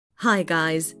Hi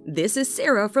guys, this is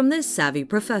Sarah from the Savvy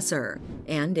Professor,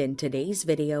 and in today's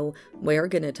video, we're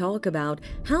going to talk about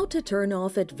how to turn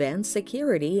off advanced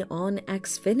security on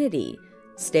Xfinity.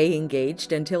 Stay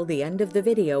engaged until the end of the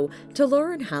video to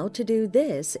learn how to do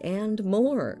this and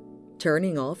more.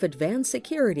 Turning off advanced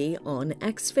security on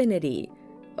Xfinity.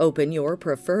 Open your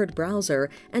preferred browser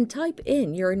and type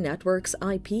in your network's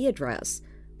IP address.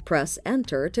 Press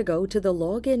Enter to go to the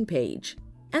login page.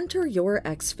 Enter your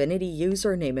Xfinity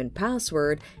username and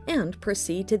password and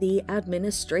proceed to the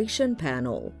Administration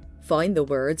panel. Find the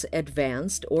words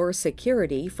Advanced or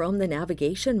Security from the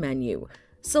navigation menu.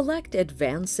 Select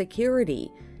Advanced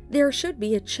Security. There should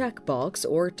be a checkbox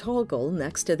or toggle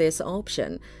next to this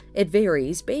option. It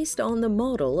varies based on the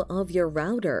model of your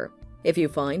router. If you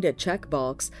find a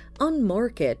checkbox,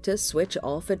 unmark it to switch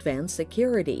off Advanced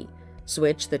Security.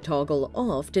 Switch the toggle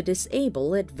off to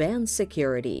disable Advanced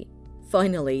Security.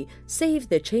 Finally, save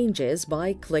the changes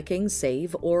by clicking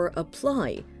Save or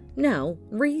Apply. Now,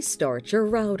 restart your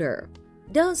router.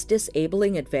 Does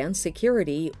disabling advanced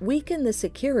security weaken the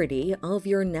security of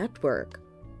your network?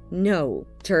 No.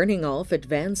 Turning off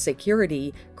advanced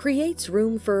security creates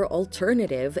room for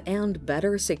alternative and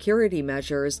better security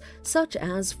measures such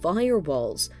as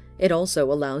firewalls. It also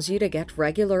allows you to get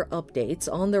regular updates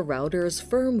on the router's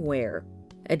firmware.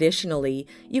 Additionally,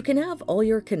 you can have all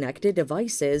your connected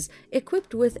devices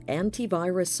equipped with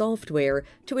antivirus software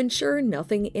to ensure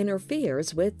nothing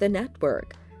interferes with the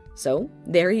network. So,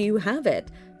 there you have it.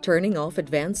 Turning off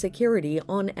advanced security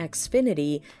on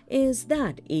Xfinity is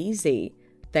that easy.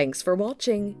 Thanks for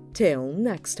watching. Till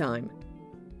next time.